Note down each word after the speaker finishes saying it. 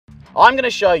I'm going to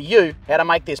show you how to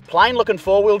make this plain looking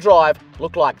four-wheel drive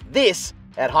look like this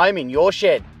at home in your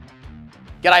shed.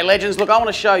 G'day legends, look, I want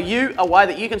to show you a way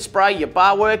that you can spray your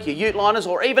bar work, your ute liners,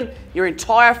 or even your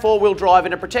entire four-wheel drive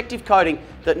in a protective coating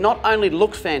that not only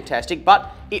looks fantastic,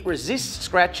 but it resists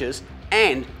scratches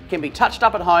and can be touched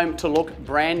up at home to look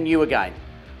brand new again.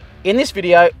 In this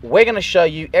video, we're going to show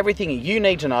you everything you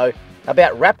need to know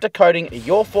about Raptor coating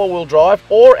your four-wheel drive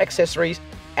or accessories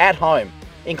at home,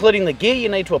 including the gear you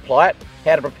need to apply it,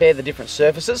 how to prepare the different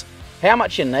surfaces, how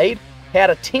much you need, how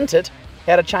to tint it,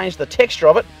 how to change the texture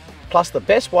of it, plus the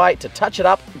best way to touch it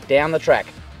up down the track.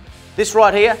 This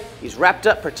right here is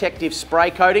Raptor Protective Spray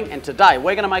Coating, and today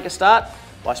we're going to make a start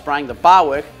by spraying the bar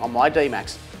work on my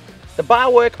D-Max. The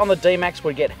bar work on the D-Max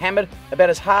would get hammered about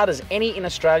as hard as any in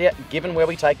Australia given where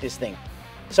we take this thing,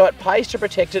 so it pays to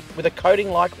protect it with a coating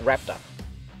like Raptor.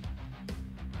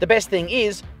 The best thing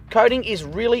is, coating is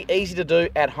really easy to do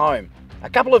at home. A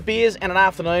couple of beers and an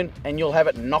afternoon and you'll have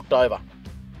it knocked over.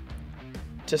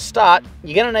 To start,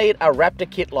 you're going to need a Raptor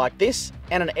kit like this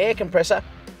and an air compressor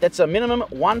that's a minimum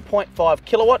 1.5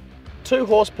 kilowatt, 2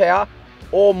 horsepower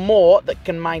or more that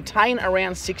can maintain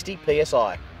around 60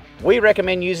 psi. We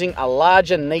recommend using a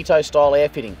larger Nito style air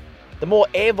fitting. The more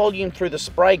air volume through the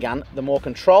spray gun, the more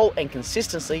control and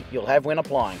consistency you'll have when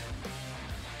applying.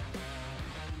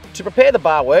 To prepare the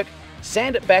bar work,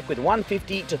 sand it back with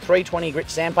 150 to 320 grit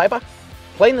sandpaper,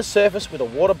 clean the surface with a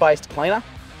water-based cleaner,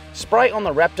 spray on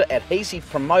the Raptor adhesive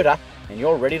promoter and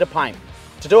you're ready to paint.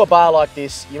 To do a bar like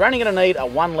this, you're only going to need a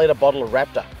 1 litre bottle of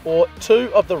Raptor or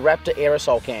 2 of the Raptor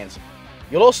aerosol cans.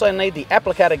 You'll also need the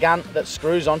applicator gun that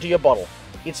screws onto your bottle.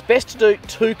 It's best to do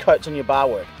 2 coats on your bar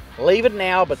work. Leave it an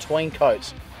hour between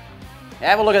coats.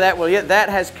 Have a look at that, will you? That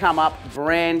has come up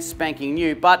brand spanking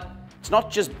new, but it's not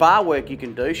just bar work you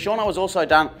can do. Shauno has also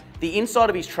done the inside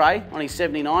of his tray on his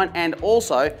 79 and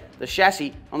also the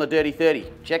chassis on the Dirty 30.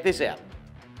 Check this out.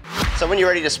 So when you're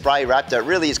ready to spray Raptor, it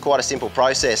really is quite a simple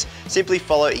process. Simply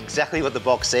follow exactly what the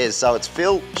box says. So it's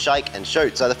fill, shake and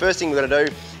shoot. So the first thing we're going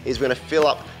to do is we're going to fill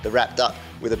up the Raptor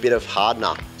with a bit of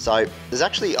hardener. So there's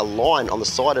actually a line on the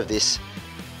side of this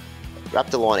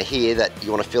Raptor liner here that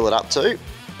you want to fill it up to.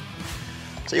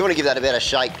 So you want to give that about a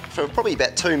shake for probably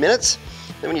about 2 minutes.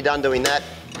 Then when you're done doing that,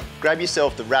 grab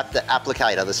yourself the Raptor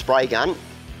applicator, the spray gun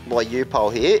by U-pole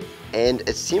here, and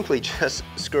it simply just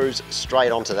screws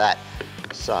straight onto that.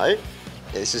 So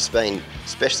this has been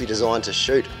specially designed to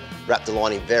shoot Raptor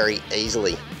lining very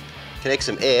easily. Connect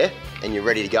some air and you're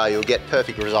ready to go. You'll get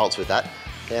perfect results with that.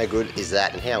 How good is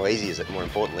that, and how easy is it, more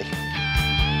importantly?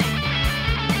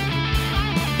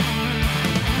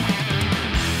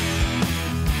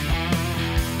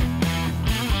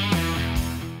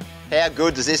 How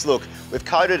good does this look? We've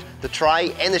coated the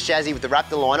tray and the chassis with the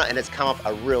Raptor liner and it's come up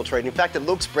a real treat. In fact, it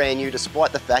looks brand new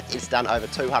despite the fact it's done over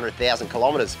 200,000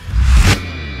 kilometres.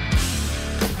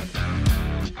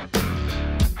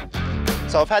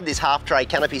 So I've had this half tray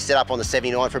canopy set up on the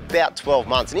 79 for about 12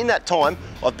 months, and in that time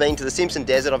I've been to the Simpson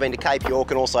Desert, I've been to Cape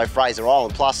York and also Fraser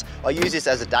Island. Plus I use this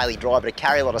as a daily driver to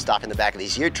carry a lot of stuff in the back of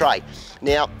this ute tray.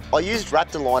 Now I used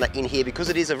Raptor liner in here because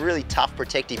it is a really tough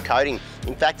protective coating.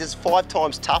 In fact, it's 5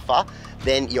 times tougher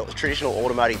than your traditional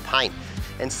automotive paint.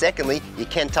 And secondly, you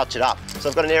can touch it up. So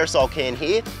I've got an aerosol can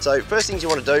here. So first things you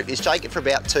want to do is shake it for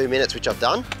about 2 minutes, which I've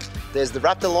done. There's the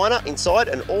Raptor liner inside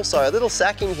and also a little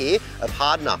sack in here of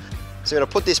hardener. So I'm going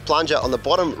to put this plunger on the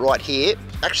bottom right here,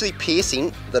 actually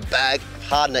piercing the bag of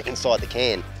hardener inside the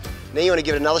can. Now you want to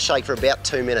give it another shake for about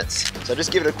 2 minutes. So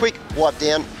just give it a quick wipe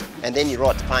down and then you're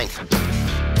right to paint.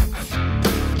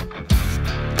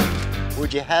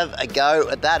 Would you have a go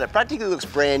at that? It practically looks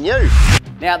brand new.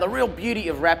 Now the real beauty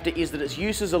of Raptor is that its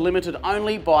uses are limited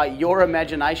only by your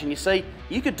imagination. You see,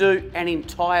 you could do an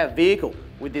entire vehicle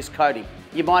with this coating.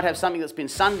 You might have something that's been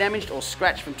sun damaged or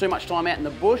scratched from too much time out in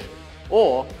the bush,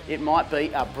 or it might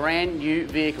be a brand new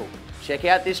vehicle. Check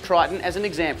out this Triton as an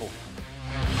example.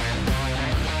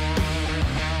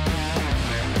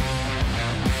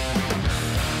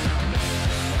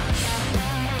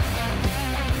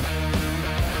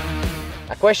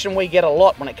 A question we get a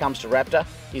lot when it comes to Raptor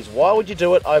is why would you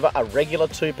do it over a regular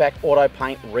 2-pack auto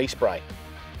paint respray?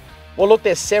 Well look,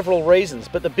 there's several reasons,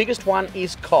 but the biggest one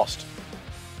is cost.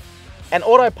 An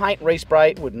auto paint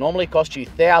respray would normally cost you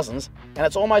thousands and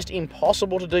it's almost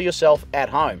impossible to do yourself at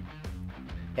home.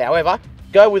 However,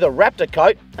 go with a Raptor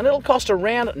coat and it'll cost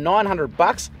around 900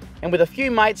 bucks, and with a few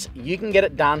mates you can get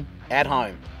it done at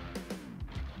home.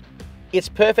 It's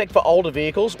perfect for older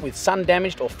vehicles with sun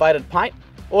damaged or faded paint,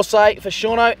 or say for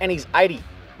Shauno and his 80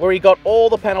 where he got all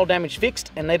the panel damage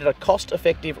fixed and needed a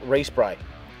cost-effective respray.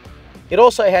 It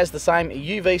also has the same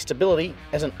UV stability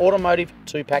as an automotive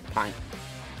 2-pack paint.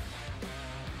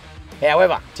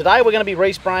 However, today we're going to be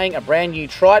respraying a brand new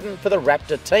Triton for the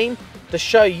Raptor team to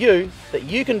show you that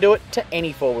you can do it to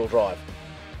any four-wheel drive.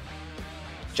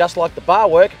 Just like the bar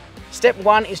work, step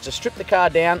one is to strip the car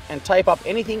down and tape up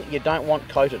anything you don't want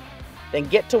coated. Then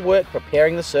get to work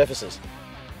preparing the surfaces.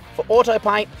 For auto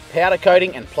paint, powder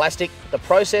coating and plastic, the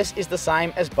process is the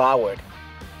same as bar work.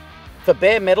 For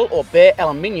bare metal or bare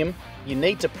aluminium, you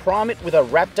need to prime it with a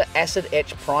Raptor Acid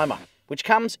Etch Primer, which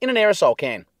comes in an aerosol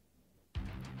can.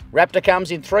 Raptor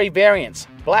comes in 3 variants,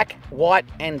 black, white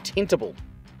and tintable.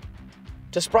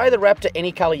 To spray the Raptor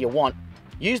any colour you want,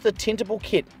 use the tintable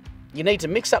kit. You need to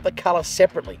mix up the colour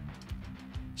separately.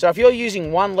 So if you're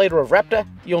using 1 litre of Raptor,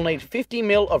 you'll need 50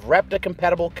 ml of Raptor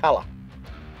compatible colour.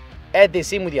 Add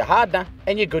this in with your hardener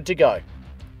and you're good to go.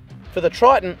 For the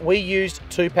Triton, we used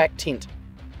 2-pack tint.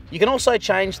 You can also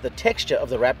change the texture of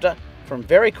the Raptor from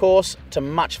very coarse to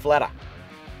much flatter.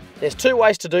 There's 2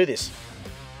 ways to do this.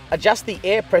 Adjust the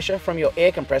air pressure from your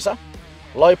air compressor.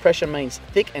 Low pressure means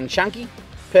thick and chunky,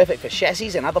 perfect for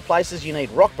chassis and other places you need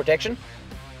rock protection.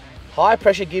 High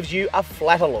pressure gives you a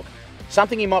flatter look,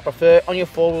 something you might prefer on your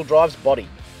four-wheel drive's body.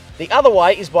 The other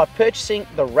way is by purchasing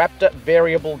the Raptor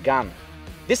variable gun.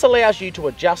 This allows you to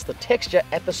adjust the texture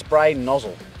at the spray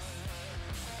nozzle.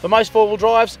 For most four-wheel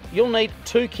drives, you'll need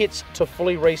 2 kits to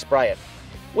fully respray it,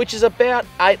 which is about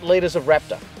 8 litres of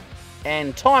Raptor.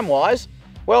 And time-wise,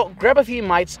 well, grab a few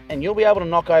mates and you'll be able to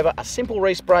knock over a simple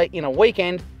respray in a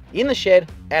weekend in the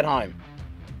shed at home.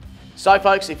 So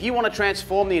folks, if you want to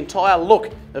transform the entire look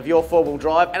of your four-wheel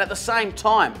drive and at the same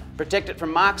time protect it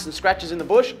from marks and scratches in the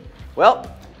bush,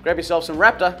 well, grab yourself some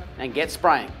Raptor and get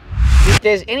spraying. If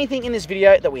there's anything in this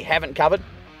video that we haven't covered,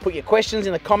 put your questions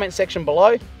in the comment section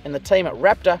below and the team at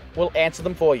Raptor will answer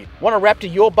them for you. Want to Raptor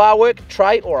your bar work,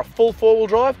 tray or a full four-wheel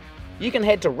drive? You can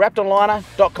head to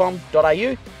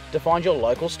raptorliner.com.au to find your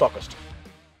local stockist.